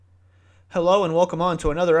Hello and welcome on to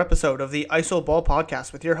another episode of the ISO Ball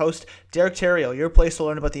Podcast with your host, Derek Terrio, your place to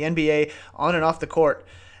learn about the NBA on and off the court.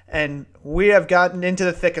 And we have gotten into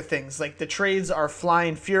the thick of things. Like, the trades are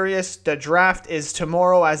flying furious. The draft is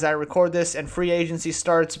tomorrow as I record this, and free agency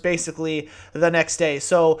starts basically the next day.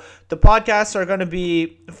 So the podcasts are going to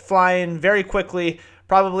be flying very quickly,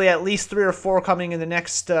 probably at least 3 or 4 coming in the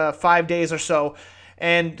next 5 days or so.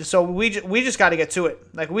 And so we just got to get to it.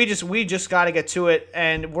 Like, we just got to get to it.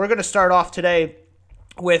 And we're going to start off today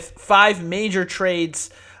with 5 major trades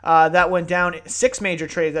that went down. 6 major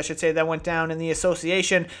trades, I should say, that went down in the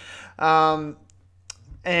association. And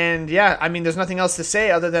yeah, I mean, there's nothing else to say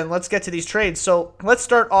other than let's get to these trades. So let's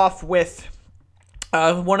start off with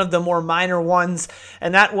one of the more minor ones,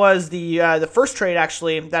 and that was the first trade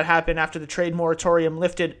actually that happened after the trade moratorium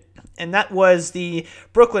lifted. And that was the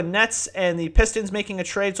Brooklyn Nets and the Pistons making a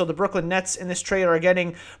trade. So the Brooklyn Nets in this trade are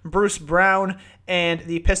getting Bruce Brown, and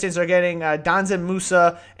the Pistons are getting Donzan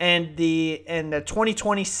Musa and the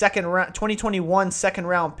 2021 second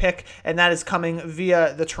round pick, and that is coming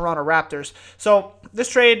via the Toronto Raptors. So this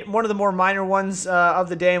trade, one of the more minor ones of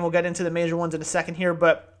the day, and we'll get into the major ones in a second here,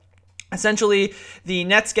 but essentially, the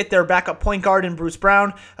Nets get their backup point guard in Bruce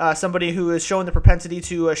Brown, somebody who has shown the propensity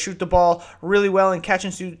to shoot the ball really well in catch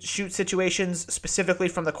and shoot situations, specifically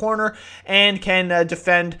from the corner, and can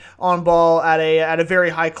defend on ball at a very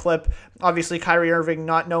high clip. Obviously, Kyrie Irving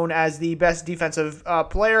not known as the best defensive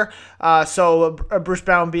player, so Bruce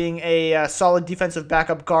Brown being a solid defensive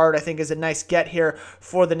backup guard, I think, is a nice get here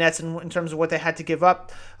for the Nets in terms of what they had to give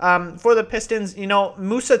up. For the Pistons,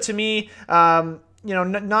 Musa to me,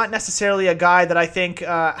 not necessarily a guy that I think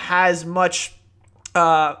has much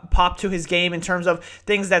pop to his game in terms of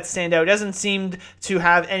things that stand out. Doesn't seem to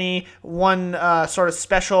have any one sort of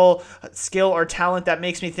special skill or talent that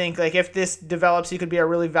makes me think, like, if this develops, he could be a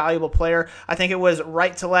really valuable player. I think it was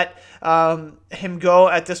right to let him go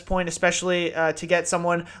at this point, especially to get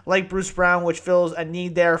someone like Bruce Brown, which fills a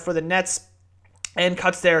need there for the Nets and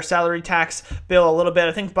cuts their salary tax bill a little bit.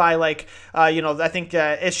 I think by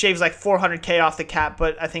it shaves like $400K off the cap,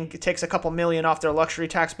 but I think it takes a couple million off their luxury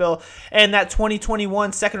tax bill. And that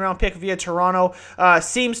 2021 second round pick via Toronto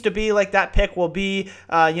seems to be like that pick will be,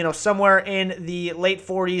 somewhere in the late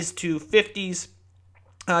 40s to 50s.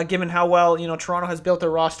 Given how well Toronto has built their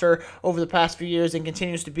roster over the past few years and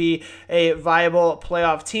continues to be a viable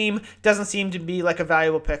playoff team, doesn't seem to be like a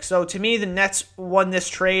valuable pick. So to me, the Nets won this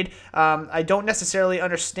trade. I don't necessarily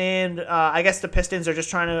understand. I guess the Pistons are just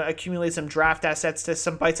trying to accumulate some draft assets to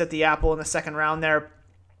some bites at the apple in the second round there.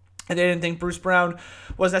 And they didn't think Bruce Brown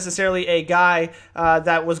was necessarily a guy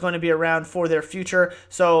that was going to be around for their future.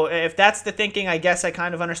 So if that's the thinking, I guess I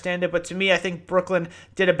kind of understand it. But to me, I think Brooklyn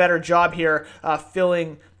did a better job here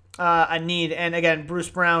filling a need. And again, Bruce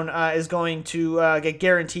Brown is going to get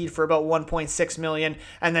guaranteed for about $1.6 million,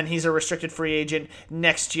 and then he's a restricted free agent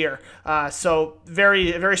next year. So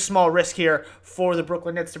very, very small risk here for the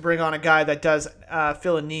Brooklyn Nets to bring on a guy that does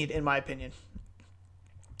fill a need, in my opinion.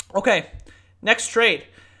 Okay, next trade.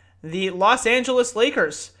 The Los Angeles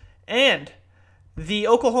Lakers and the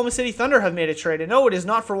Oklahoma City Thunder have made a trade. And no, it is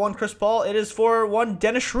not for one Chris Paul. It is for one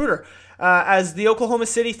Dennis Schroeder. As the Oklahoma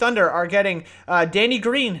City Thunder are getting Danny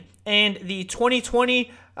Green and the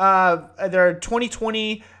 2020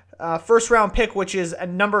 first round pick, which is a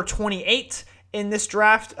number 28 in this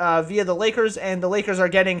draft via the Lakers. And the Lakers are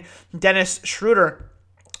getting Dennis Schroeder.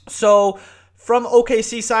 So from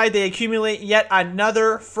OKC side, they accumulate yet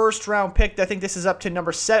another first-round pick. I think this is up to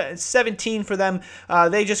number 17 for them.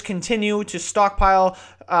 They just continue to stockpile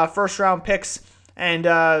first-round picks and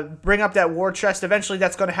bring up that war chest. Eventually,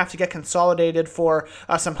 that's going to have to get consolidated for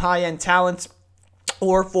some high-end talents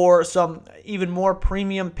or for some even more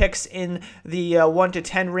premium picks in the 1 to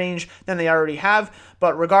 10 range than they already have.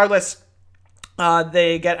 But regardless,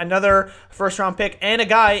 they get another first-round pick and a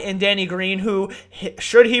guy in Danny Green who,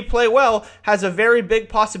 should he play well, has a very big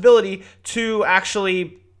possibility to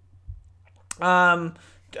actually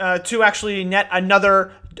net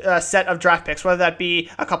another set of draft picks, whether that be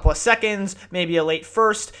a couple of seconds, maybe a late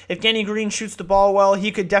first. If Danny Green shoots the ball well,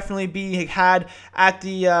 he could definitely be had at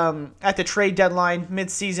the trade deadline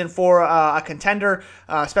mid-season for a contender,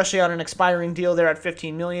 especially on an expiring deal there at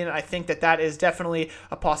 $15 million. I think that is definitely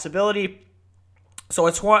a possibility. So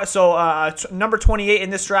it's number 28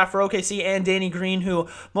 in this draft for OKC and Danny Green, who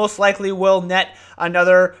most likely will net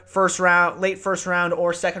another late first round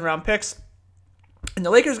or second round picks. And the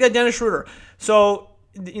Lakers get Dennis Schroeder. So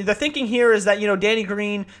the thinking here is that Danny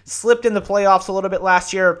Green slipped in the playoffs a little bit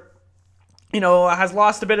last year. has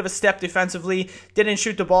lost a bit of a step defensively, didn't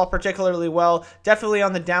shoot the ball particularly well, definitely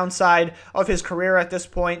on the downside of his career at this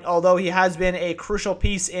point, although he has been a crucial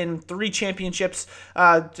piece in 3 championships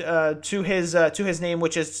to his name,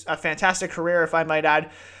 which is a fantastic career, if I might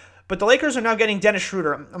add. But the Lakers are now getting Dennis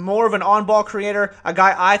Schroeder, more of an on-ball creator, a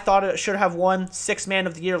guy I thought should have won 6th Man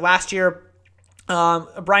of the Year last year.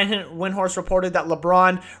 Brian Windhorst reported that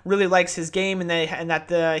LeBron really likes his game and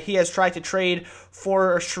that he has tried to trade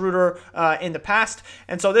for Schroeder in the past.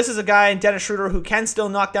 And so this is a guy, Dennis Schroeder, who can still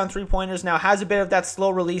knock down three-pointers now, has a bit of that slow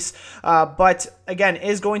release, but again,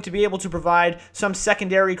 is going to be able to provide some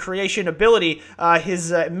secondary creation ability.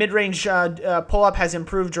 His mid-range pull-up has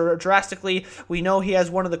improved drastically. We know he has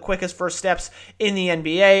one of the quickest first steps in the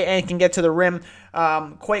NBA and can get to the rim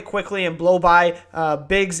quite quickly and blow by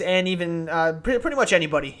bigs and even pretty much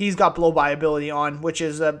anybody. He's got blow by ability on, which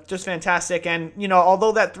is just fantastic. And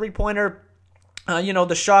although that 3-pointer,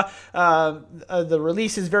 the shot, the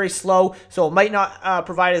release is very slow, so it might not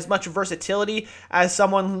provide as much versatility as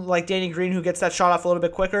someone like Danny Green, who gets that shot off a little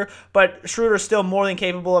bit quicker. But Schroeder is still more than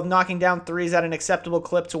capable of knocking down threes at an acceptable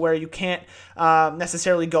clip to where you can't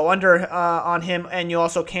necessarily go under on him, and you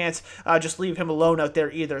also can't just leave him alone out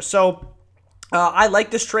there either. So I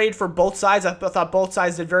like this trade for both sides. I thought both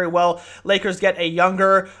sides did very well. Lakers get a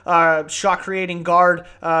younger shot-creating guard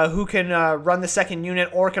who can run the second unit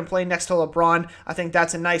or can play next to LeBron. I think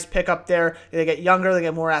that's a nice pickup there. They get younger, they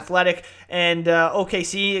get more athletic, and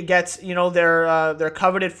OKC gets their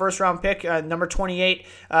coveted first-round pick, number 28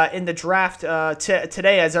 in the draft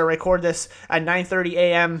today, as I record this at 9:30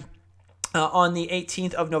 a.m. On the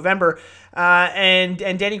 18th of November. And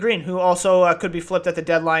Danny Green, who also could be flipped at the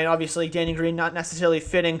deadline. Obviously, Danny Green not necessarily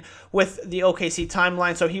fitting with the OKC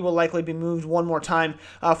timeline, so he will likely be moved one more time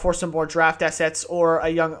for some more draft assets or a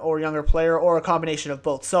younger player or a combination of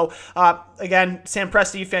both. So again, Sam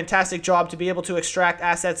Presti, fantastic job to be able to extract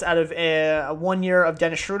assets out of a 1 year of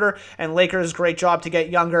Dennis Schroeder, and Lakers, great job to get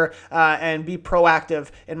younger and be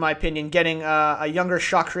proactive, in my opinion, getting a younger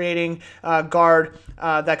shot creating guard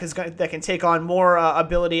that can take on more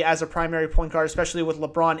ability as a primary point guard, especially with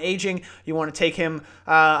LeBron aging. You want to take him,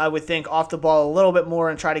 I would think, off the ball a little bit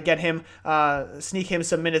more and try to get him, sneak him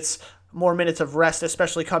some more minutes of rest,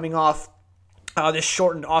 especially coming off this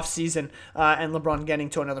shortened offseason and LeBron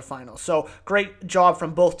getting to another final. So great job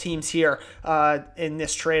from both teams here in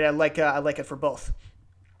this trade. I like it for both.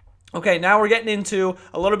 Okay, now we're getting into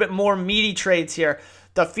a little bit more meaty trades here.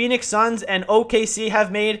 The Phoenix Suns and OKC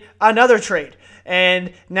have made another trade,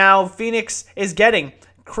 and now Phoenix is getting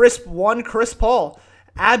Chris Paul,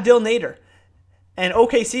 Abdel Nader, and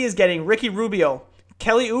OKC is getting Ricky Rubio,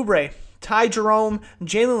 Kelly Oubre, Ty Jerome,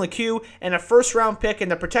 Jalen LeCue, and a first-round pick,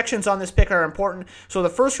 and the protections on this pick are important. So the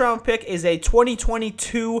first-round pick is a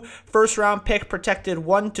 2022 first-round pick protected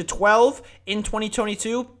 1 to 12 in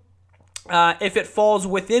 2022. If it falls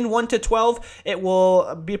within 1 to 12, it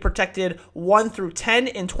will be protected 1 through 10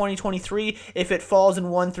 in 2023. If it falls in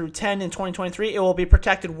 1 through 10 in 2023, it will be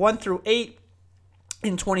protected 1 through 8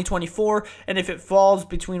 in 2024, and if it falls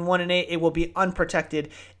between 1 and 8, it will be unprotected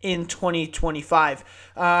in 2025.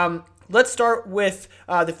 Let's start with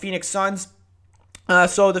the Phoenix Suns.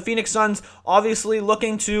 So the Phoenix Suns obviously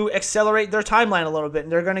looking to accelerate their timeline a little bit,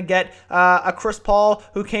 and they're going to get a Chris Paul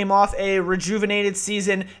who came off a rejuvenated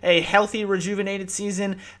season, a healthy rejuvenated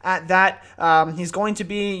season at that. He's going to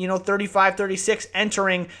be 35, 36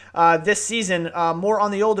 entering this season, more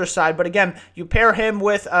on the older side. But again, you pair him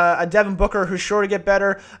with a Devin Booker who's sure to get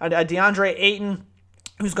better, a DeAndre Ayton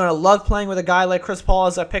who's going to love playing with a guy like Chris Paul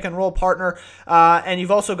as a pick-and-roll partner. And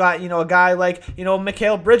you've also got, a guy like,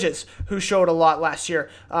 Mikal Bridges, who showed a lot last year.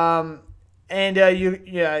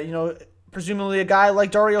 Presumably a guy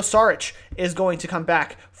like Dario Saric is going to come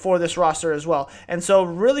back for this roster as well. And so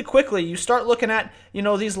really quickly, you start looking at,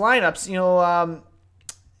 these lineups,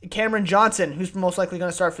 Cameron Johnson, who's most likely going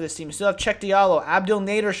to start for this team. You still have Cheick Diallo. Abdel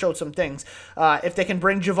Nader showed some things. If they can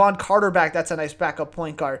bring Javon Carter back, that's a nice backup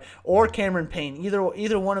point guard. Or Cameron Payne,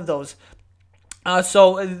 either one of those.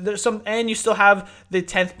 So there's some, and you still have the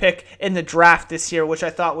 10th pick in the draft this year, which I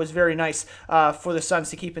thought was very nice for the Suns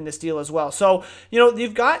to keep in this deal as well. So,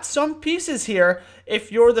 you've got some pieces here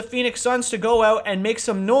if you're the Phoenix Suns to go out and make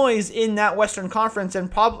some noise in that Western Conference and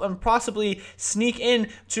possibly sneak in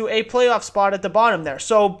to a playoff spot at the bottom there.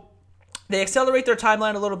 So they accelerate their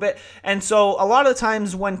timeline a little bit, and so a lot of the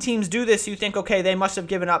times when teams do this, you think, okay, they must have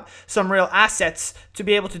given up some real assets to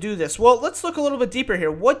be able to do this. Well, let's look a little bit deeper here.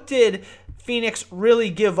 What did Phoenix really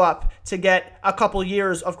give up to get a couple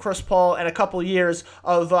years of Chris Paul and a couple years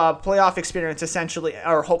of playoff experience, essentially,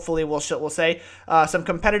 or hopefully we'll say, some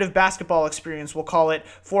competitive basketball experience, we'll call it,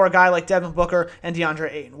 for a guy like Devin Booker and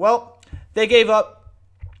DeAndre Ayton? Well, they gave up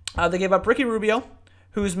Ricky Rubio,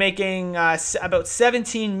 who's making about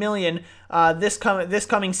 $17 million this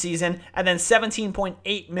coming season, and then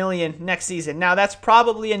 $17.8 million next season. Now, that's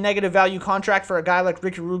probably a negative value contract for a guy like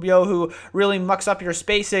Ricky Rubio, who really mucks up your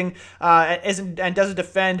spacing and doesn't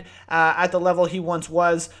defend at the level he once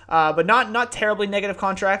was. But not terribly negative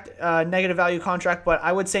value contract, but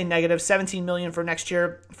I would say negative. $17 million for next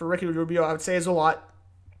year for Ricky Rubio, I would say, is a lot.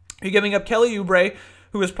 You're giving up Kelly Oubre,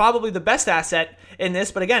 who is probably the best asset in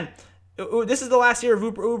this, but again, this is the last year of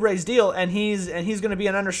Oubre's deal, and he's going to be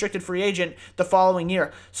an unrestricted free agent the following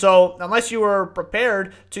year. So unless you were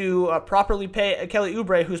prepared to properly pay Kelly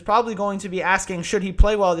Oubre, who's probably going to be asking, should he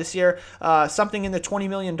play well this year, something in the $20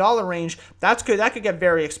 million range, that could get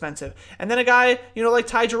very expensive. And then a guy, like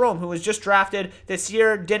Ty Jerome, who was just drafted this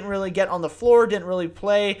year, didn't really get on the floor, didn't really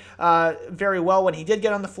play very well when he did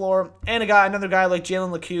get on the floor. And another guy like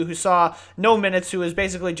Jalen Lecque, who saw no minutes, who is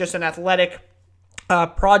basically just an athletic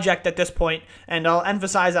project at this point, and I'll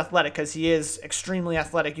emphasize athletic because he is extremely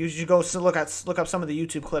athletic. You should go look up some of the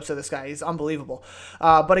YouTube clips of this guy. He's unbelievable.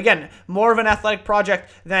 But again, more of an athletic project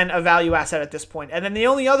than a value asset at this point. And then the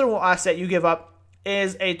only other asset you give up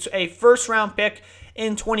is a first round pick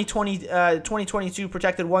in 2022,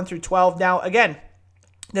 protected 1 through 12. Now again,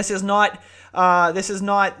 this is not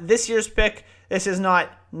this year's pick. This is not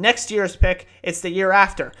next year's pick. It's the year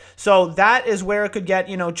after. So that is where it could get,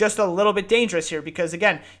 just a little bit dangerous here, because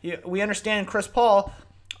again, we understand Chris Paul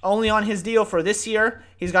only on his deal for this year.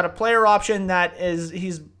 He's got a player option that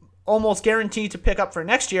he's almost guaranteed to pick up for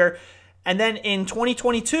next year. And then in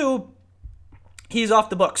 2022, he's off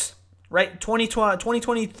the books, right?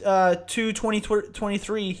 2022,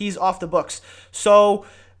 2023, he's off the books. So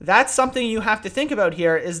that's something you have to think about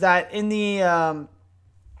here, is that in the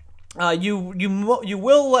you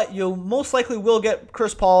most likely will get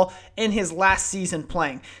Chris Paul in his last season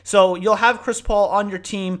playing. So you'll have Chris Paul on your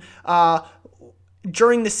team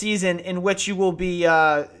during the season in which you will be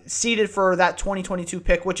seeded for that 2022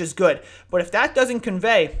 pick, which is good. But if that doesn't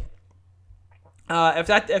convey,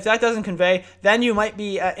 then you might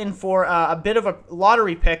be in for a bit of a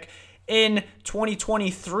lottery pick in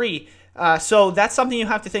 2023. So that's something you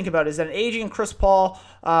have to think about, is that an aging Chris Paul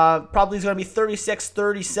probably is going to be 36,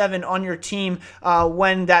 37 on your team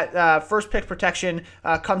when that first pick protection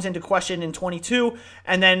comes into question in 22,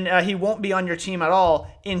 and then he won't be on your team at all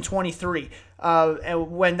in 23.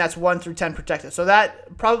 When that's 1 through 10 protected. So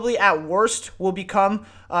that probably at worst will become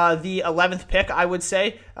the 11th pick, I would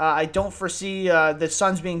say. I don't foresee the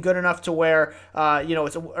Suns being good enough to where,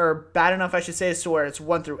 or bad enough, I should say, is to where it's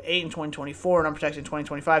 1 through 8 in 2024 and unprotected in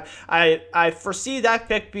 2025. I foresee that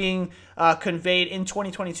pick being conveyed in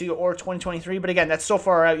 2022 or 2023. But again, that's so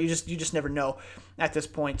far out, you just never know at this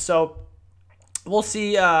point. So we'll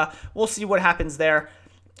see what happens there.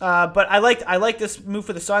 But I like this move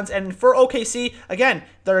for the Suns. And for OKC, again,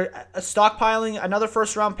 they're stockpiling another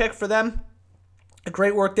first-round pick for them.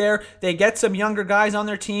 Great work there. They get some younger guys on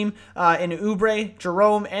their team in Oubre,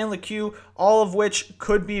 Jerome, and Lecque, all of which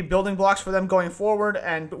could be building blocks for them going forward,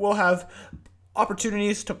 and will have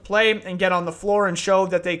opportunities to play and get on the floor and show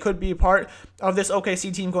that they could be part of this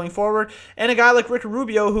OKC team going forward. And a guy like Ricky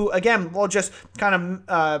Rubio, who again will just kind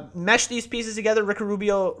of mesh these pieces together. Ricky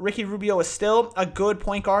Rubio is still a good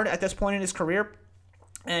point guard at this point in his career,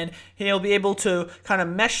 and he'll be able to kind of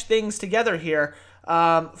mesh things together here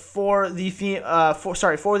for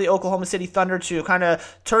the Oklahoma City Thunder to kind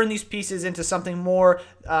of turn these pieces into something more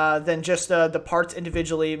than just the parts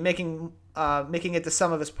individually, making it the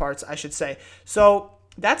sum of its parts, I should say. So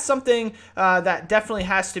that's something that definitely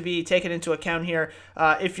has to be taken into account here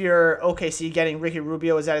if you're OKC getting Ricky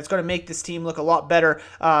Rubio, is that it's going to make this team look a lot better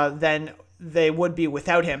than they would be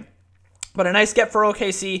without him. But a nice get for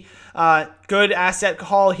OKC. Good asset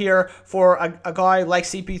haul here for a guy like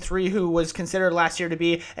CP3, who was considered last year to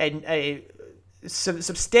be a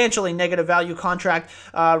substantially negative value contract.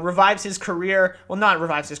 Revives his career. Well, not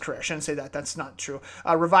revives his career. I shouldn't say that. That's not true.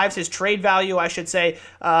 Revives his trade value, I should say,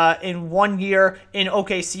 in 1 year in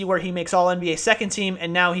OKC, where he makes All-NBA second team,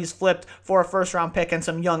 and now he's flipped for a first-round pick and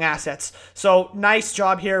some young assets. So nice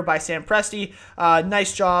job here by Sam Presti.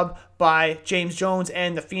 Nice job by James Jones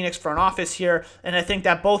and the Phoenix front office here, and I think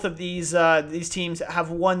that both of these teams have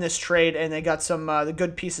won this trade, and they got some the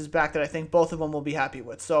good pieces back that I think both of them will be happy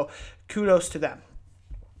with. So kudos to them.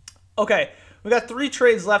 Okay, we got 3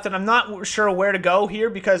 trades left, and I'm not sure where to go here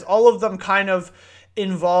because all of them kind of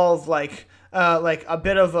involve like a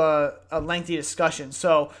bit of a lengthy discussion.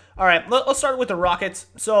 So, all right, let's start with the Rockets.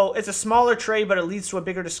 So it's a smaller trade, but it leads to a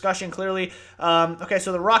bigger discussion, clearly. Okay,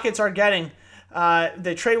 so the Rockets are getting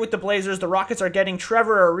they trade with the Blazers. The Rockets are getting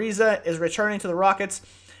Trevor Ariza is returning to the Rockets,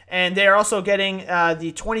 And they are also getting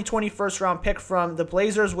the 2020 first-round pick from the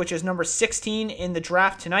Blazers, which is number 16 in the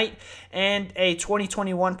draft tonight, and a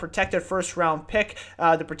 2021 protected first-round pick.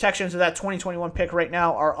 The protections of that 2021 pick right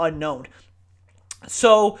now are unknown.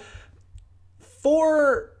 So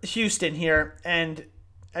for Houston here, and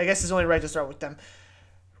I guess it's only right to start with them,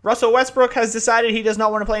 Russell Westbrook has decided he does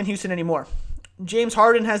not want to play in Houston anymore. James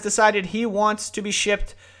Harden has decided he wants to be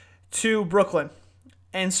shipped to Brooklyn.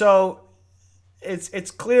 And so it's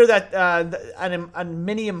clear that a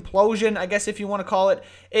mini implosion, I guess if you want to call it,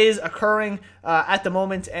 is occurring at the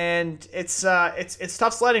moment, and it's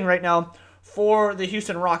tough sledding right now for the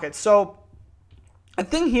Houston Rockets. So the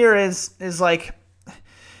thing here is like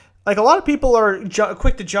a lot of people are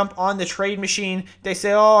quick to jump on the trade machine. They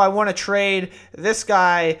say, "Oh, I want to trade this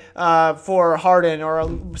guy for Harden,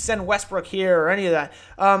 or send Westbrook here, or any of that."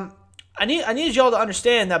 I need y'all to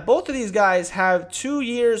understand that both of these guys have 2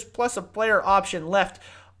 years plus a player option left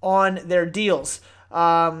on their deals.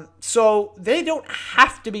 So they don't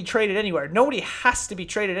have to be traded anywhere. Nobody has to be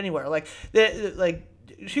traded anywhere. Like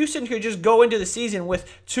Houston could just go into the season with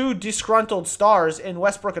two disgruntled stars in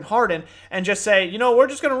Westbrook and Harden and just say, we're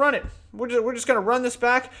just going to run it. We're just going to run this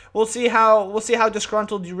back. We'll see how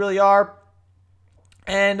disgruntled you really are,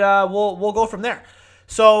 and we'll go from there.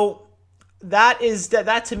 So that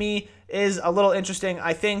to me is a little interesting.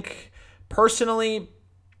 I think personally,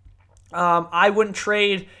 I wouldn't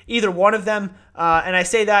trade either one of them, and I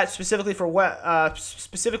say that specifically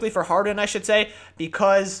for Harden, I should say,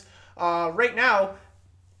 because right now,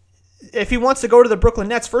 if he wants to go to the Brooklyn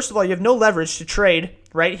Nets, first of all, you have no leverage to trade,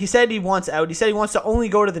 right? He said he wants out. He said he wants to only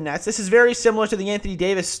go to the Nets. This is very similar to the Anthony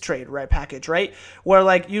Davis trade, right, package, right?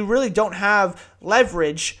 Where, you really don't have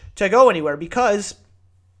leverage to go anywhere because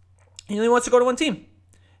he only wants to go to one team.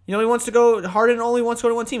 Harden only wants to go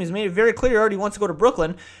to one team. He's made it very clear already he wants to go to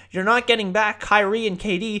Brooklyn. You're not getting back Kyrie and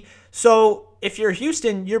KD. So if you're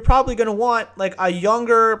Houston, you're probably going to want, a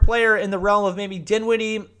younger player in the realm of maybe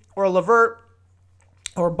Dinwiddie or LeVert,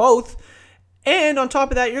 or both, and on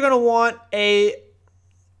top of that, you're going to want a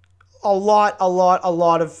lot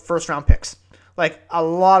of first-round picks. A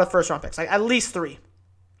lot of first-round picks. At least three.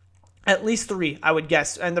 At least three, I would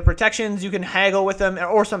guess. And the protections, you can haggle with them,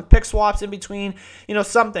 or some pick swaps in between.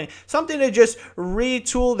 Something to just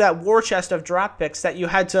retool that war chest of draft picks that you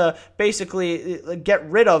had to basically get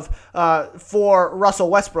rid of for Russell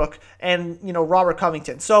Westbrook and, Robert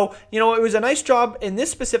Covington. So, it was a nice job in this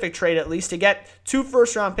specific trade, at least, to get 2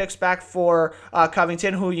 first-round picks back for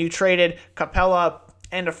Covington, who you traded Capella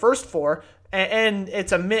and a first for. And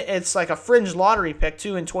it's like a fringe lottery pick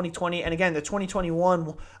too in 2020, and again the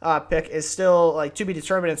 2021 pick is still to be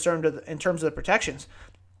determined in terms of the protections.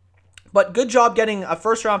 But good job getting a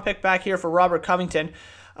first round pick back here for Robert Covington,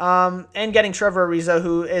 and getting Trevor Ariza,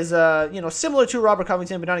 who is similar to Robert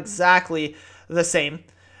Covington but not exactly the same.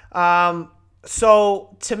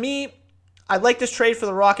 So to me, I like this trade for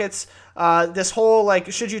the Rockets. This whole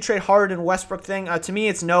should you trade Harden and Westbrook thing, to me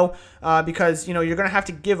it's no, because you're going to have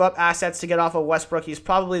to give up assets to get off of Westbrook. He's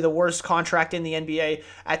probably the worst contract in the NBA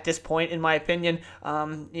at this point, in my opinion.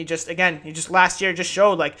 He just last year just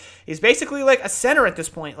showed he's basically a center at this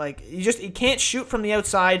point. He can't shoot from the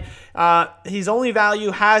outside. His only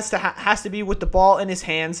value has to be with the ball in his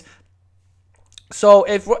hands. So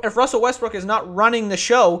if Russell Westbrook is not running the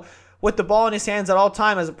show with the ball in his hands at all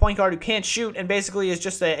time as a point guard who can't shoot and basically is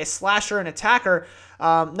just a slasher and attacker,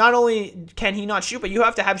 not only can he not shoot, but you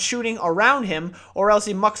have to have shooting around him, or else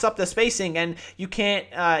he mucks up the spacing and he can't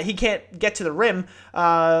get to the rim,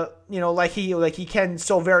 like he can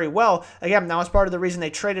so very well. Again, that was part of the reason they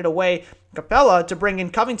traded away Capella to bring in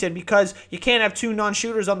Covington, because you can't have 2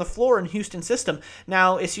 non-shooters on the floor in Houston's system.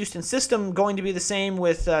 Now, is Houston's system going to be the same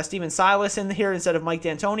with Steven Silas in here instead of Mike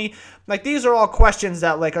D'Antoni? These are all questions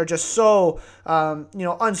that are just so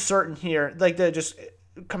uncertain here. They just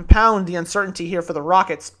compound the uncertainty here for the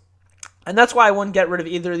Rockets. And that's why I wouldn't get rid of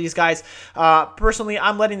either of these guys. Personally,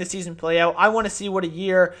 I'm letting the season play out. I want to see what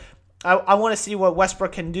I want to see what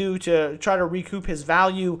Westbrook can do to try to recoup his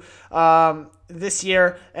value this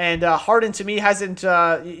year. And Harden, to me, hasn't,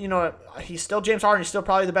 he's still James Harden. He's still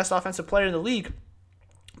probably the best offensive player in the league.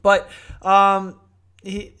 But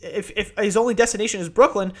if his only destination is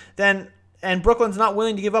Brooklyn, and Brooklyn's not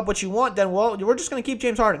willing to give up what you want, then, well, we're just going to keep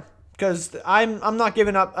James Harden. Because I'm not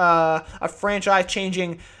giving up a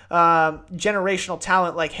franchise-changing generational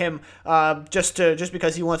talent like him just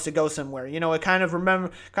because he wants to go somewhere. I kind of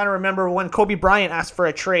remember when Kobe Bryant asked for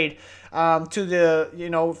a trade to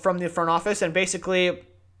the from the front office, and basically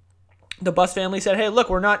the Buss family said, "Hey, look,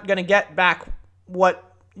 we're not going to get back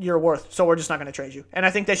what you're worth, so we're just not going to trade you. And I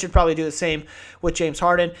think they should probably do the same with James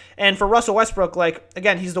Harden. And for Russell Westbrook, like,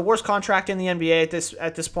 again, he's the worst contract in the NBA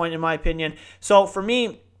at this point, in my opinion. So for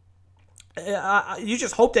me, you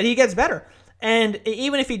just hope that he gets better. And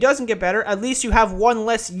even if he doesn't get better, at least you have one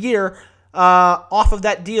less year off of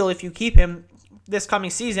that deal if you keep him this coming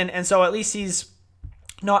season. And so at least he's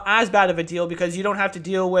not as bad of a deal, because you don't have to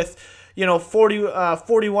deal with,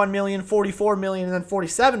 41 million, 44 million, and then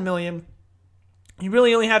 47 million. You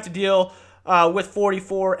really only have to deal with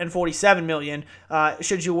 44 and 47 million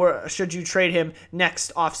should you trade him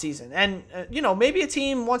next offseason. And maybe a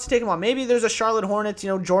team wants to take him on. Maybe there's a Charlotte Hornets,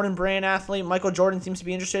 Jordan Brand athlete. Michael Jordan seems to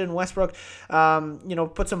be interested in Westbrook.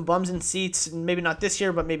 Put some bums in seats, maybe not this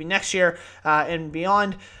year, but maybe next year and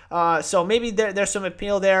beyond. So maybe there's some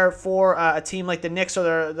appeal there for a team like the Knicks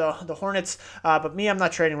or the Hornets. But me, I'm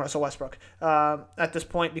not trading Russell Westbrook at this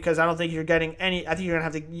point, because I don't think you're getting any. I think you're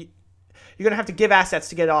going to have to give assets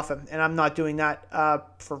to get off him, and I'm not doing that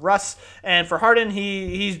for Russ. And for Harden,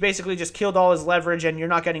 he's basically just killed all his leverage, and you're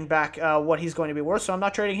not getting back what he's going to be worth, so I'm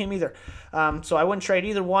not trading him either. So I wouldn't trade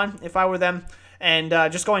either one if I were them. And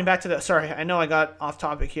just going back to sorry, I know I got off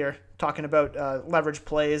topic here, talking about leverage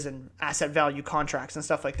plays and asset value contracts and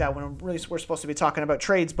stuff like that, when we're supposed to be talking about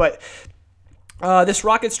trades. But this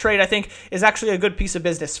Rockets trade, I think, is actually a good piece of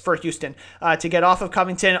business for Houston to get off of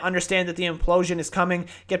Covington, understand that the implosion is coming,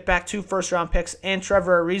 get back 2 first-round picks, and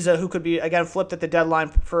Trevor Ariza, who could be, again, flipped at the deadline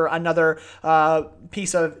for another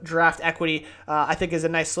piece of draft equity, I think is a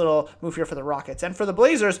nice little move here for the Rockets. And for the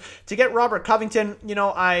Blazers, to get Robert Covington,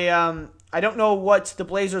 I don't know what the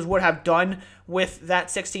Blazers would have done with that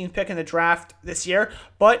 16th pick in the draft this year,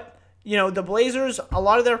 but the Blazers, a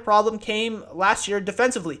lot of their problem came last year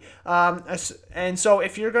defensively. And so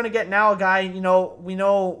if you're going to get now a guy, we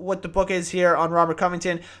know what the book is here on Robert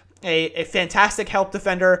Covington, a fantastic help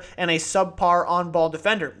defender and a subpar on-ball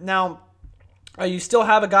defender. Now, you still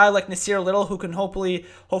have a guy like Nasir Little who can hopefully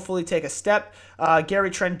take a step. Gary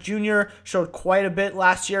Trent Jr. showed quite a bit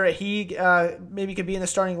last year. He maybe could be in the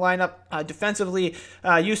starting lineup defensively.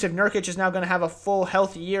 Yusuf Nurkic is now going to have a full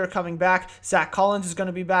healthy year coming back. Zach Collins is going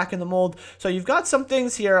to be back in the mold. So you've got some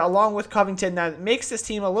things here along with Covington that makes this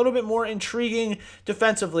team a little bit more intriguing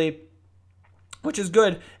defensively, which is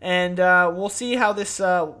good. And we'll see how this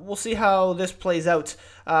plays out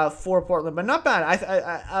for Portland, but not bad.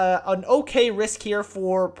 An okay risk here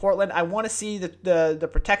for Portland. I want to see the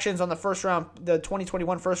protections on the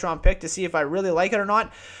 2021 first round pick to see if I really like it or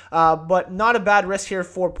not. But not a bad risk here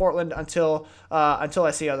for Portland until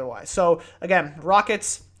I see otherwise. So again,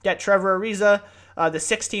 Rockets get Trevor Ariza, the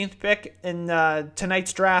 16th pick in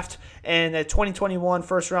tonight's draft, and the 2021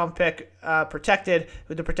 first round pick protected,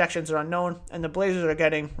 with the protections are unknown, and the Blazers are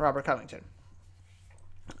getting Robert Covington.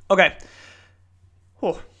 Okay.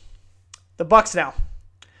 Whew. The Bucks now.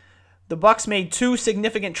 The Bucks made 2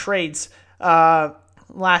 significant trades it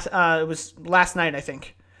was last night, I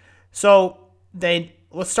think. So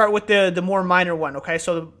let's start with the more minor one, okay?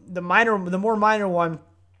 So the more minor one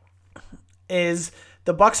is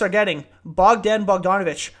the Bucks are getting Bogdan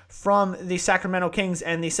Bogdanovic from the Sacramento Kings,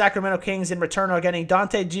 and the Sacramento Kings in return are getting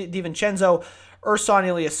Dante DiVincenzo, Ersan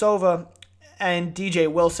Ilyasova, and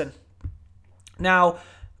DJ Wilson. Now,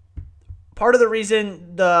 part of the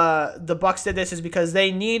reason the Bucks did this is because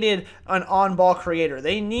they needed an on-ball creator.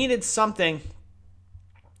 They needed somebody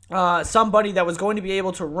that was going to be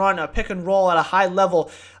able to run a pick and roll at a high level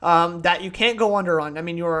that you can't go under on. I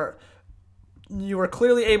mean, you were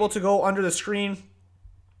clearly able to go under the screen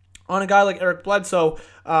on a guy like Eric Bledsoe,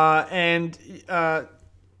 and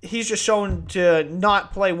he's just shown to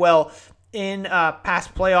not play well in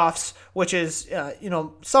past playoffs, which is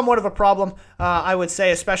somewhat of a problem, I would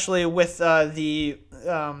say, especially with the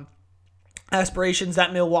aspirations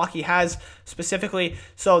that Milwaukee has specifically.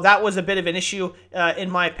 So that was a bit of an issue, in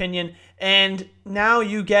my opinion. And now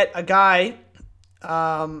you get a guy,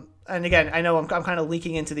 and again, I know I'm kind of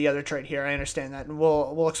leaking into the other trade here. I understand that, and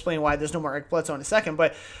we'll explain why there's no more Eric Bledsoe in a second.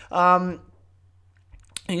 But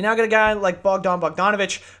you now get a guy like Bogdan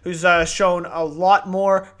Bogdanovic, who's shown a lot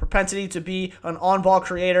more propensity to be an on-ball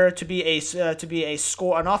creator, to be a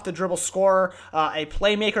an off-the-dribble scorer, a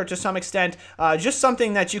playmaker to some extent. Just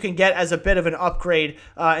something that you can get as a bit of an upgrade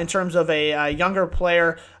in terms of a younger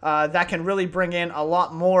player that can really bring in a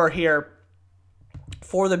lot more here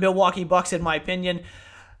for the Milwaukee Bucks, in my opinion.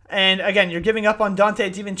 And again, you're giving up on Dante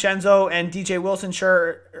DiVincenzo and DJ Wilson.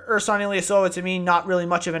 Sure, Ersan Ilyasova, to me, not really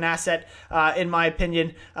much of an asset, in my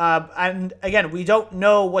opinion. And again, we don't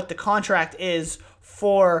know what the contract is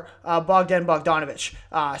for Bogdan Bogdanovic.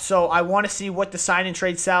 So I want to see what the sign and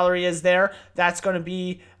trade salary is there. That's going to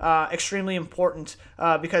be extremely important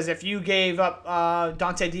because if you gave up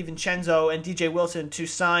Dante DiVincenzo and DJ Wilson to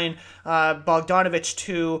sign Bogdanovic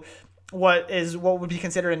to what would be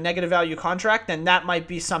considered a negative value contract, then that might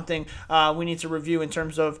be something we need to review in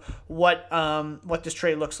terms of what this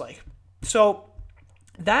trade looks like. So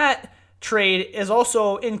that trade is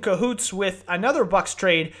also in cahoots with another Bucks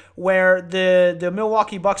trade where the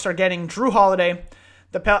Milwaukee Bucks are getting Jrue Holiday,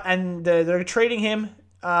 they're trading him.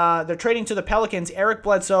 They're trading to the Pelicans Eric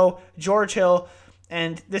Bledsoe, George Hill,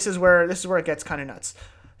 and this is where it gets kind of nuts.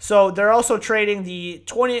 So they're also trading a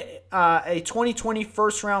 2020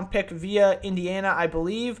 first round pick via Indiana, I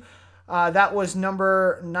believe. That was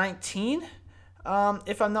number 19,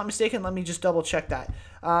 if I'm not mistaken. Let me just double check that.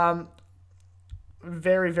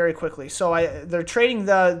 Very, very quickly. So they're trading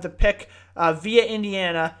the pick via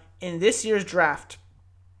Indiana in this year's draft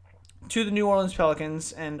to the New Orleans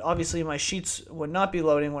Pelicans, and obviously my sheets would not be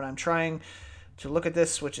loading when I'm trying to look at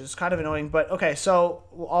this, which is kind of annoying. But okay, so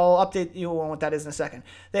I'll update you on what that is in a second.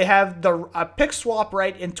 They have a pick swap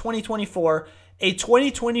right in 2024, a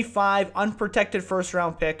 2025 unprotected first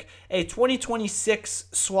round pick, a 2026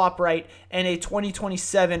 swap right, and a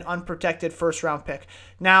 2027 unprotected first round pick.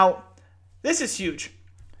 Now, this is huge.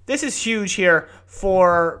 This is huge here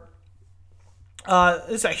for this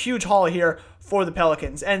is a huge haul here for the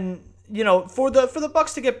Pelicans. And for the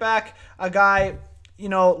Bucks to get back a guy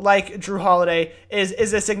like Jrue Holiday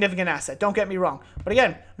is a significant asset. Don't get me wrong. But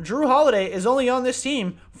again, Jrue Holiday is only on this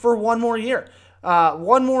team for one more year.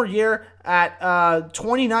 One more year at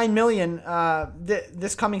 $29 million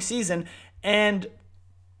this coming season, and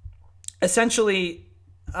essentially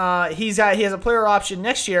he has a player option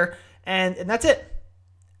next year. And that's it.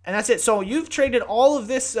 And that's it. So you've traded all of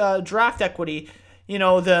this draft equity,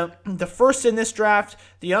 the first in this draft,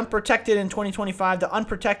 the unprotected in 2025, the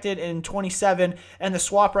unprotected in 27, and the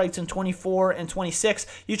swap rights in 24 and 26.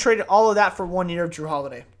 You traded all of that for 1 year of Jrue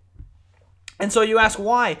Holiday. And so you ask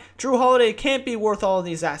why. Jrue Holiday can't be worth all of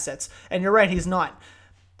these assets. And you're right, he's not.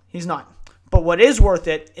 He's not. But what is worth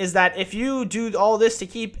it is that if you do all this to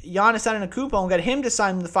keep Giannis Antetokounmpo and get him to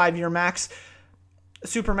sign the 5-year max,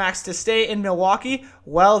 Supermax to stay in Milwaukee,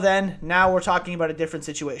 well then, now we're talking about a different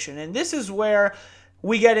situation. And this is where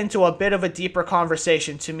we get into a bit of a deeper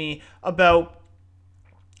conversation to me about,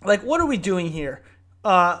 what are we doing here,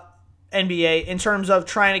 NBA, in terms of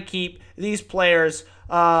trying to keep these players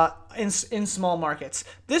in small markets.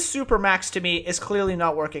 This Supermax to me is clearly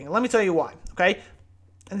not working. Let me tell you why, okay?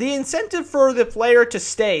 The incentive for the player to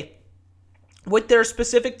stay with their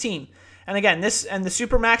specific team, and again, the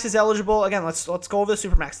Supermax is eligible. Again, let's go over the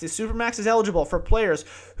Supermax. The Supermax is eligible for players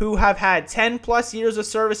who have had 10 plus years of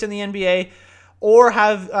service in the NBA, or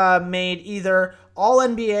have made either All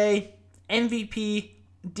NBA, MVP,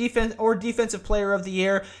 Defensive Player of the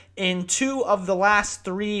Year in 2 of the last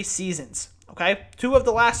 3 seasons. Okay, 2 of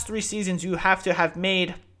the last 3 seasons you have to have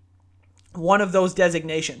made one of those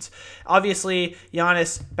designations. Obviously,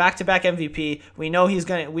 Giannis, back-to-back MVP. We know he is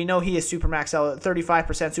Supermax 35%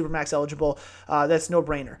 Supermax eligible. That's no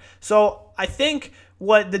brainer. So I think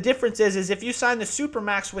what the difference is if you sign the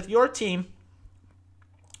Supermax with your team,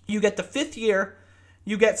 you get the 5th year,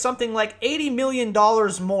 you get something like $80 million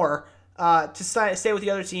more to stay with the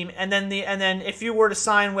other team, and then if you were to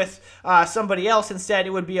sign with somebody else instead,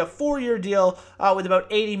 it would be a 4-year deal with about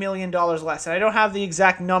 $80 million less. And I don't have the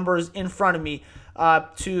exact numbers in front of me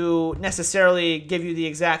to necessarily give you the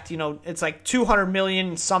exact. It's like $200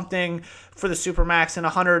 million something for the Supermax and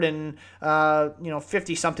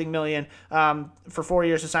 150 something million for 4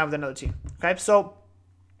 years to sign with another team. Okay, so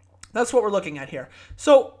that's what we're looking at here.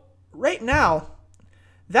 So right now,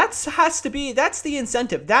 that's the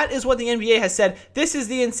incentive. That is what the NBA has said. This is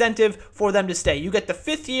the incentive for them to stay. You get the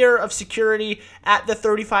 5th year of security at the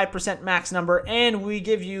 35% max number, and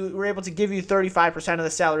we're able to give you 35% of the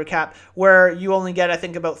salary cap, where you only get, I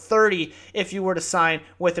think, about 30 if you were to sign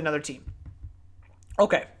with another team.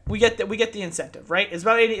 Okay, we get the incentive, right? It's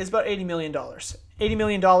about $80 million. $80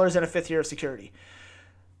 million and a 5th year of security.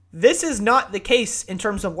 This is not the case in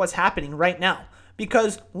terms of what's happening right now.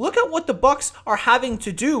 Because look at what the Bucks are having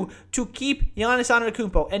to do to keep Giannis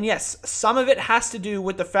Antetokounmpo. And yes, some of it has to do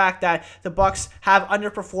with the fact that the Bucks have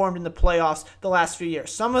underperformed in the playoffs the last few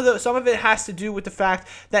years. Some of it has to do with the fact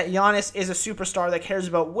that Giannis is a superstar that cares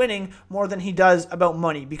about winning more than he does about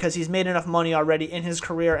money, because he's made enough money already in his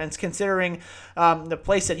career. And considering the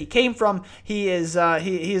place that he came from, he's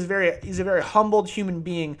a very humbled human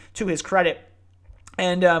being, to his credit.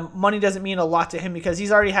 And money doesn't mean a lot to him, because he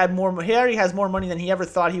already has more money than he ever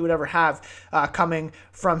thought he would ever have coming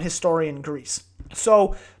from historian Greece.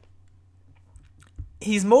 So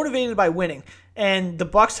he's motivated by winning. And the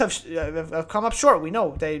Bucks have come up short. We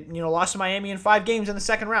know they lost to Miami in 5 games in the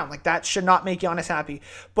second round. Like, that should not make Giannis happy.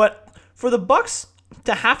 But for the Bucks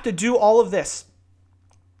to have to do all of this,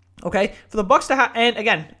 okay, for the Bucks to have, and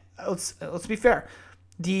again, let's be fair,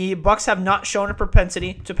 the Bucks have not shown a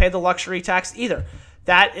propensity to pay the luxury tax either.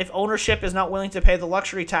 That if ownership is not willing to pay the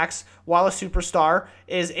luxury tax while a superstar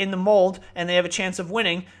is in the mold and they have a chance of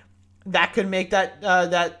winning, that could make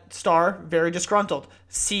that star very disgruntled.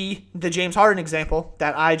 See the James Harden example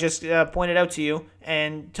that I just pointed out to you,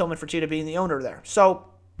 and Tillman Fertitta being the owner there. So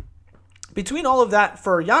between all of that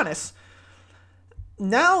for Giannis,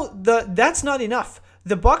 now that's not enough.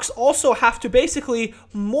 The Bucks also have to basically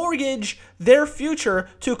mortgage their future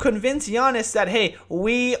to convince Giannis that, hey,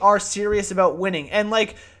 we are serious about winning. And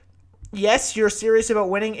yes, you're serious about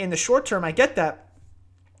winning in the short term. I get that.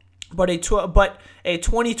 But a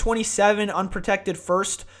 2027 unprotected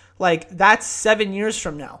first, that's 7 years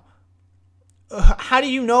from now. How do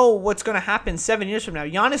you know what's going to happen 7 years from now?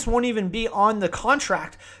 Giannis won't even be on the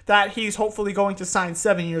contract that he's hopefully going to sign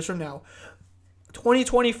 7 years from now.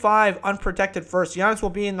 2025 unprotected first. Giannis will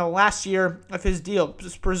be in the last year of his deal.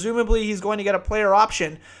 Presumably, he's going to get a player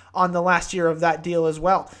option on the last year of that deal as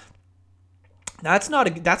well. That's not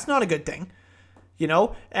a good thing.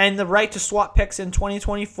 And the right to swap picks in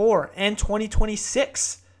 2024 and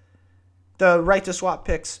 2026. The right to swap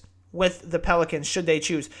picks with the Pelicans, should they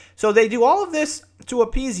choose. So they do all of this to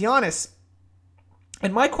appease Giannis.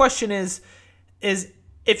 And my question is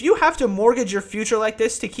if you have to mortgage your future like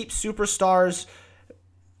this to keep superstars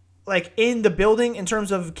in the building in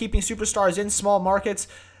terms of keeping superstars in small markets,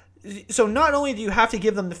 so not only do you have to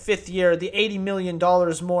give them the 5th year, the $80 million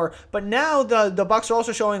more, but now the Bucks are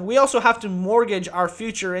also showing we also have to mortgage our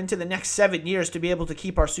future into the next 7 years to be able to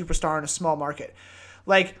keep our superstar in a small market.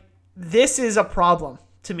 This is a problem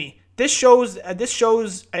to me. This shows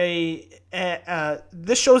the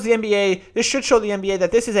NBA. This should show the NBA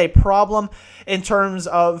that this is a problem in terms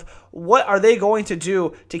of what are they going to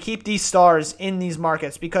do to keep these stars in these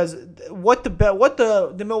markets. Because what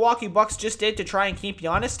the Milwaukee Bucks just did to try and keep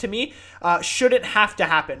Giannis, to me, shouldn't have to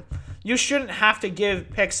happen. You shouldn't have to give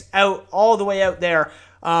picks out all the way out there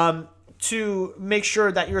to make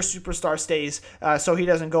sure that your superstar stays, so he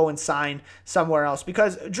doesn't go and sign somewhere else.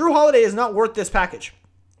 Because Jrue Holiday is not worth this package.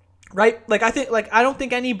 Right? I don't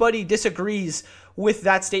think anybody disagrees with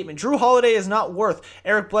that statement. Jrue Holiday is not worth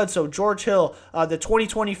Eric Bledsoe, George Hill, the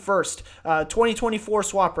 2021, 2024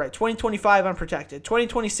 swap right, 2025 unprotected,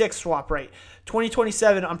 2026 swap right,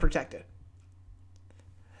 2027 unprotected.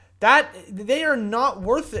 That they are not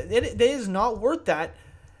worth it. It is not worth that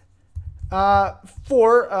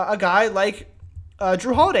for a guy like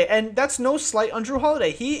Jrue Holiday. And that's no slight on Jrue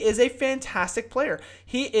Holiday. He is a fantastic player.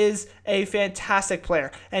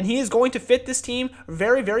 And he is going to fit this team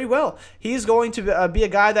very, very well. He's going to be a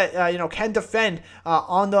guy that can defend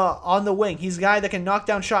on the wing. He's a guy that can knock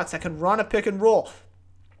down shots, that can run a pick and roll.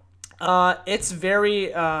 It's very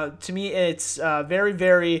to me it's very,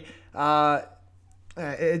 very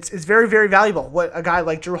it's very, very valuable what a guy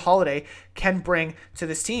like Jrue Holiday can bring to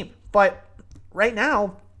this team. But right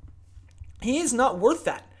now, he is not worth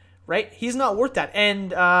that, right? He's not worth that.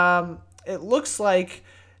 And it looks like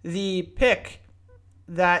the pick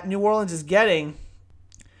that New Orleans is getting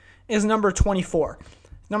is number 24.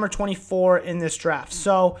 Number 24 in this draft.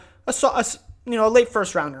 So, a late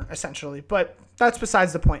first rounder, essentially. But that's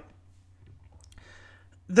besides the point.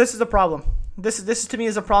 This is a problem. This to me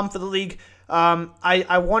is a problem for the league.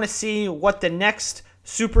 I want to see what the next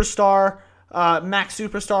superstar, max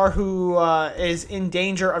superstar who is in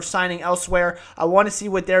danger of signing elsewhere. I want to see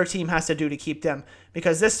what their team has to do to keep them,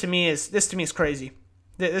 because this to me is crazy.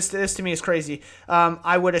 This to me is crazy.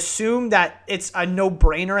 I would assume that it's a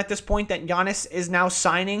no-brainer at this point that Giannis is now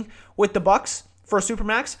signing with the Bucks for a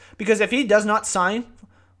supermax, because if he does not sign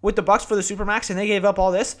with the Bucks for the supermax and they gave up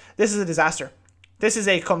all this is a disaster. This is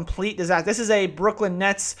a complete disaster. This is a Brooklyn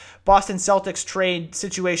Nets, Boston Celtics trade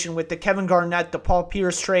situation with the Kevin Garnett, the Paul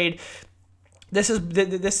Pierce trade.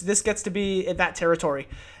 This gets to be in that territory.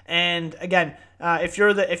 And again, if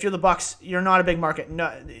you're the Bucks, you're not a big market.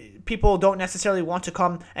 No, people don't necessarily want to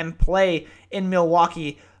come and play in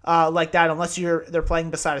Milwaukee like that unless they're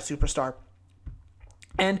playing beside a superstar.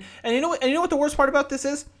 And you know what the worst part about this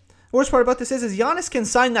is? The worst part about this is Giannis can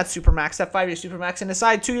sign that supermax, that 5-year supermax, and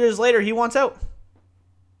decide 2 years later he wants out.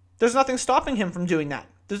 There's nothing stopping him from doing that.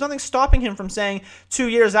 There's nothing stopping him from saying 2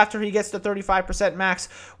 years after he gets the 35% max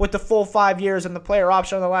with the full 5 years and the player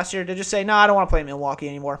option on the last year to just say, no, I don't want to play in Milwaukee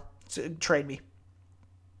anymore. Trade me.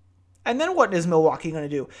 And then what is Milwaukee going to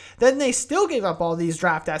do? Then they still gave up all these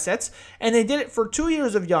draft assets, and they did it for 2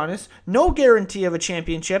 years of Giannis. No guarantee of a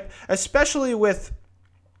championship, especially with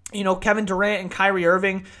Kevin Durant and Kyrie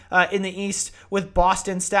Irving in the East, with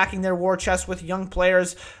Boston stacking their war chest with young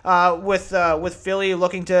players, with Philly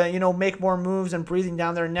looking to make more moves and breathing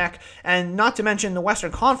down their neck, and not to mention the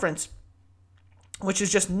Western Conference, which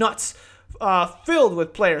is just nuts, filled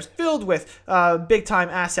with players, filled with big-time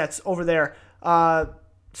assets over there.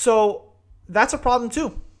 So that's a problem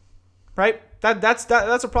too, right? That's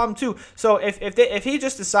a problem too. So if he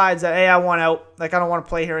just decides that, hey, I want out, like I don't want to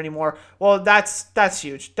play here anymore, well, that's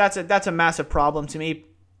huge. That's a massive problem to me.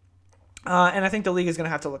 And I think the league is going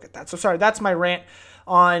to have to look at that. So sorry, that's my rant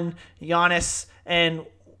on Giannis and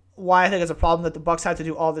why I think it's a problem that the Bucks had to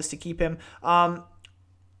do all this to keep him.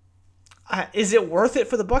 Is it worth it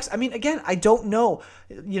for the Bucks? I mean, again, I don't know.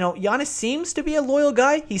 Giannis seems to be a loyal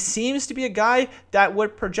guy. He seems to be a guy that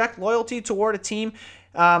would project loyalty toward a team.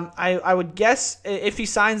 I would guess if he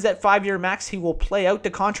signs that 5-year max, he will play out the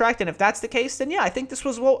contract. And if that's the case, then yeah, I think this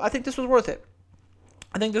was worth it.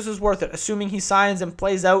 I think this was worth it. Assuming he signs and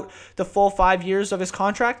plays out the full 5 years of his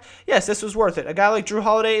contract, yes, this was worth it. A guy like Jrue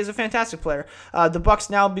Holiday is a fantastic player. The Bucks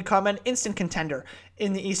now become an instant contender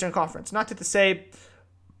in the Eastern Conference. Not to say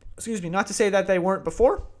that they weren't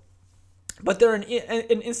before, but they're an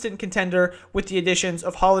instant contender with the additions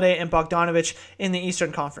of Holiday and Bogdanovic in the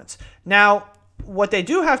Eastern Conference. Now, what they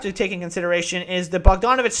do have to take in consideration is the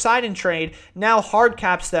Bogdanovic sign-in trade now hard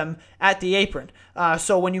caps them at the apron.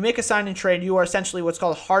 So when you make a sign-in trade, you are essentially what's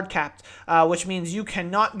called hard capped, which means you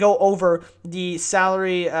cannot go over the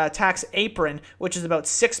salary tax apron, which is about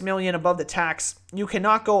 $6 million above the tax. You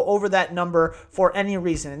cannot go over that number for any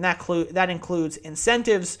reason, and that includes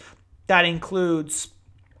incentives, that includes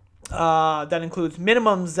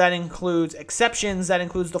minimums, that includes exceptions, that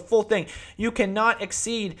includes the full thing. You cannot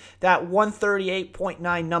exceed that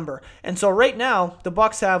 138.9 number. And so right now, the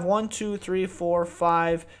Bucks have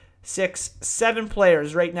 7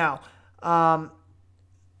 players right now.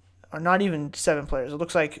 Or not even 7 players. It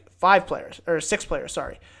looks like 6 players,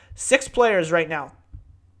 sorry. 6 players right now.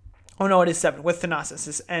 Oh, no, it is 7 with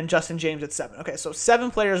Thanasis and Justin James at 7. Okay, so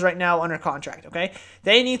 7 players right now under contract, okay?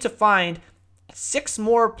 They need to find 6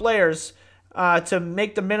 more players to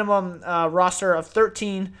make the minimum roster of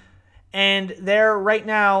 13, and they're right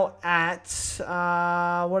now at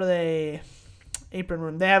what are they? Apron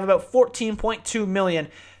room. They have about $14.2 million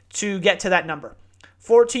to get to that number.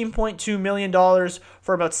 $14.2 million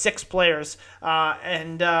for about 6 players,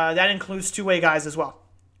 and that includes two-way guys as well.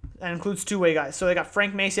 So they got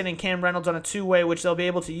Frank Mason and Cam Reynolds on a two-way, which they'll be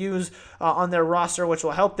able to use on their roster, which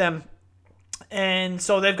will help them. And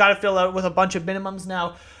so they've got to fill out with a bunch of minimums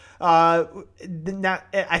now. I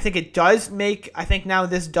think now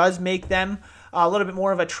this does make them a little bit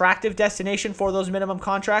more of an attractive destination for those minimum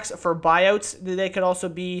contracts. For buyouts, they could also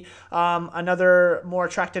be another more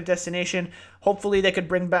attractive destination. Hopefully they could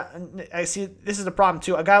bring back, I see this is a problem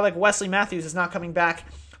too, a guy like Wesley Matthews is not coming back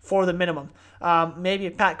for the minimum. Maybe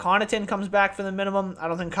Pat Connaughton comes back for the minimum. I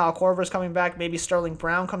don't think Kyle Korver is coming back. Maybe Sterling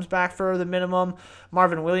Brown comes back for the minimum.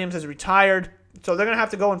 Marvin Williams is retired. So they're going to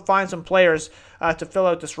have to go and find some players to fill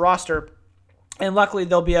out this roster. And luckily,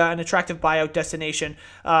 there'll be an attractive buyout destination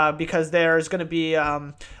because there's going to be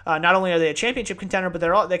not only are they a championship contender,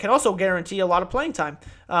 but they can also guarantee a lot of playing time,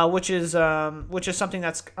 which is something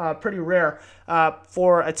that's pretty rare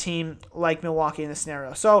for a team like Milwaukee in this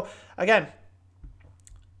scenario. So again,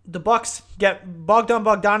 the Bucks get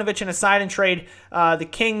Bogdanovic in a sign and trade. The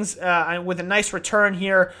Kings with a nice return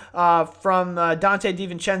here from Dante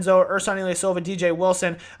DiVincenzo, Ersan Ilyasova, DJ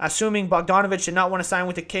Wilson. Assuming Bogdanovic did not want to sign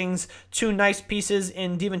with the Kings, 2 nice pieces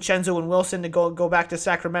in DiVincenzo and Wilson to go back to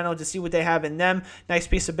Sacramento to see what they have in them. Nice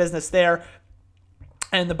piece of business there.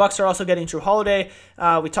 And the Bucks are also getting Jrue Holiday.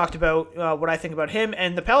 We talked about what I think about him,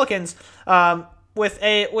 and the Pelicans. With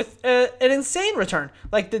an insane return,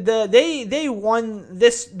 like they won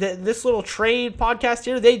this little trade podcast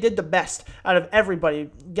here. They did the best out of everybody,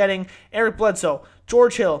 getting Eric Bledsoe,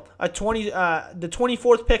 George Hill, the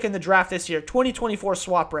 24th pick in the draft this year, 2024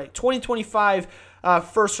 swap rate, 2025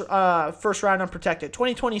 first round unprotected,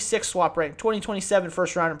 2026 swap rate, 2027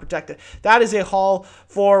 first round unprotected. That is a haul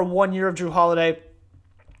for 1 year of Jrue Holiday.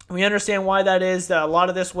 We understand why that is. A lot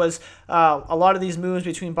of these moves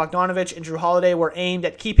between Bogdanovic and Jrue Holiday were aimed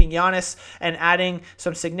at keeping Giannis and adding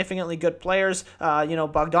some significantly good players.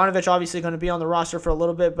 Bogdanovic obviously going to be on the roster for a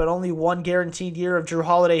little bit, but only 1 guaranteed year of Jrue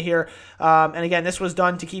Holiday here. And again, this was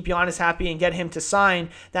done to keep Giannis happy and get him to sign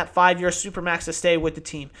that 5-year supermax to stay with the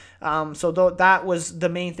team. So that was the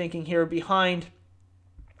main thinking here behind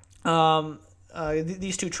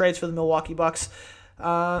these 2 trades for the Milwaukee Bucks.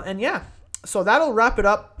 And yeah, so that'll wrap it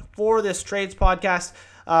up for this trades podcast.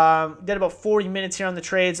 Did about 40 minutes here on the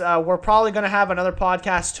trades. We're probably going to have another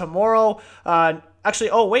podcast tomorrow.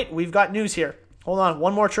 We've got news here. Hold on,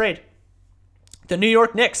 one more trade. The New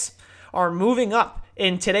York Knicks are moving up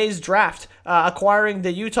in today's draft, acquiring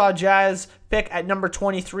the Utah Jazz pick at number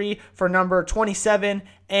 23 for number 27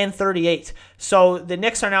 and 38. So the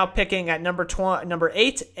Knicks are now picking at number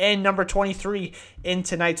 8 and number 23 in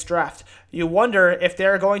tonight's draft. You wonder if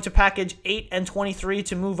they're going to package 8 and 23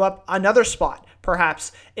 to move up another spot,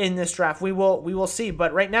 perhaps, in this draft. We will see.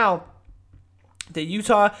 But right now, the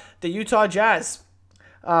Utah Jazz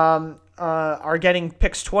are getting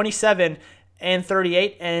picks 27 and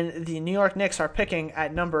 38, and the New York Knicks are picking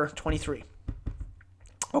at number 23.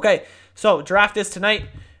 Okay, so draft is tonight.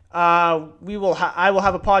 I will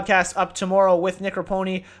have a podcast up tomorrow with Nick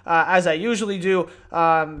Raponi, as I usually do,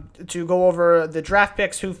 to go over the draft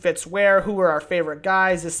picks, who fits where, who are our favorite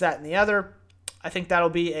guys, this, that, and the other. I think that'll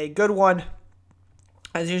be a good one.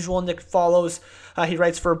 As usual, Nick follows. He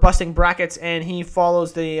writes for Busting Brackets, and he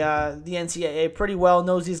follows the NCAA pretty well.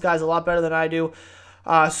 Knows these guys a lot better than I do.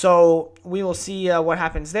 So we will see what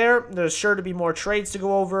happens there. There's sure to be more trades to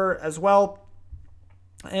go over as well.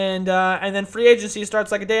 And then free agency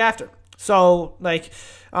starts like a day after. So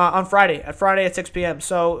on Friday at 6 p.m.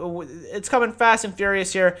 So it's coming fast and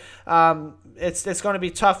furious here. It's going to be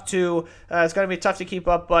tough to keep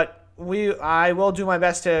up, but I will do my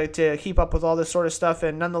best to keep up with all this sort of stuff.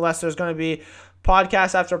 And nonetheless, there's going to be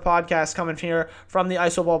podcast after podcast coming here from the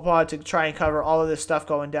Isoball Pod to try and cover all of this stuff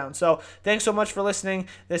going down. So thanks so much for listening.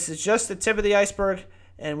 This is just the tip of the iceberg,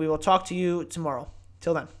 and we will talk to you tomorrow.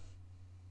 Till then.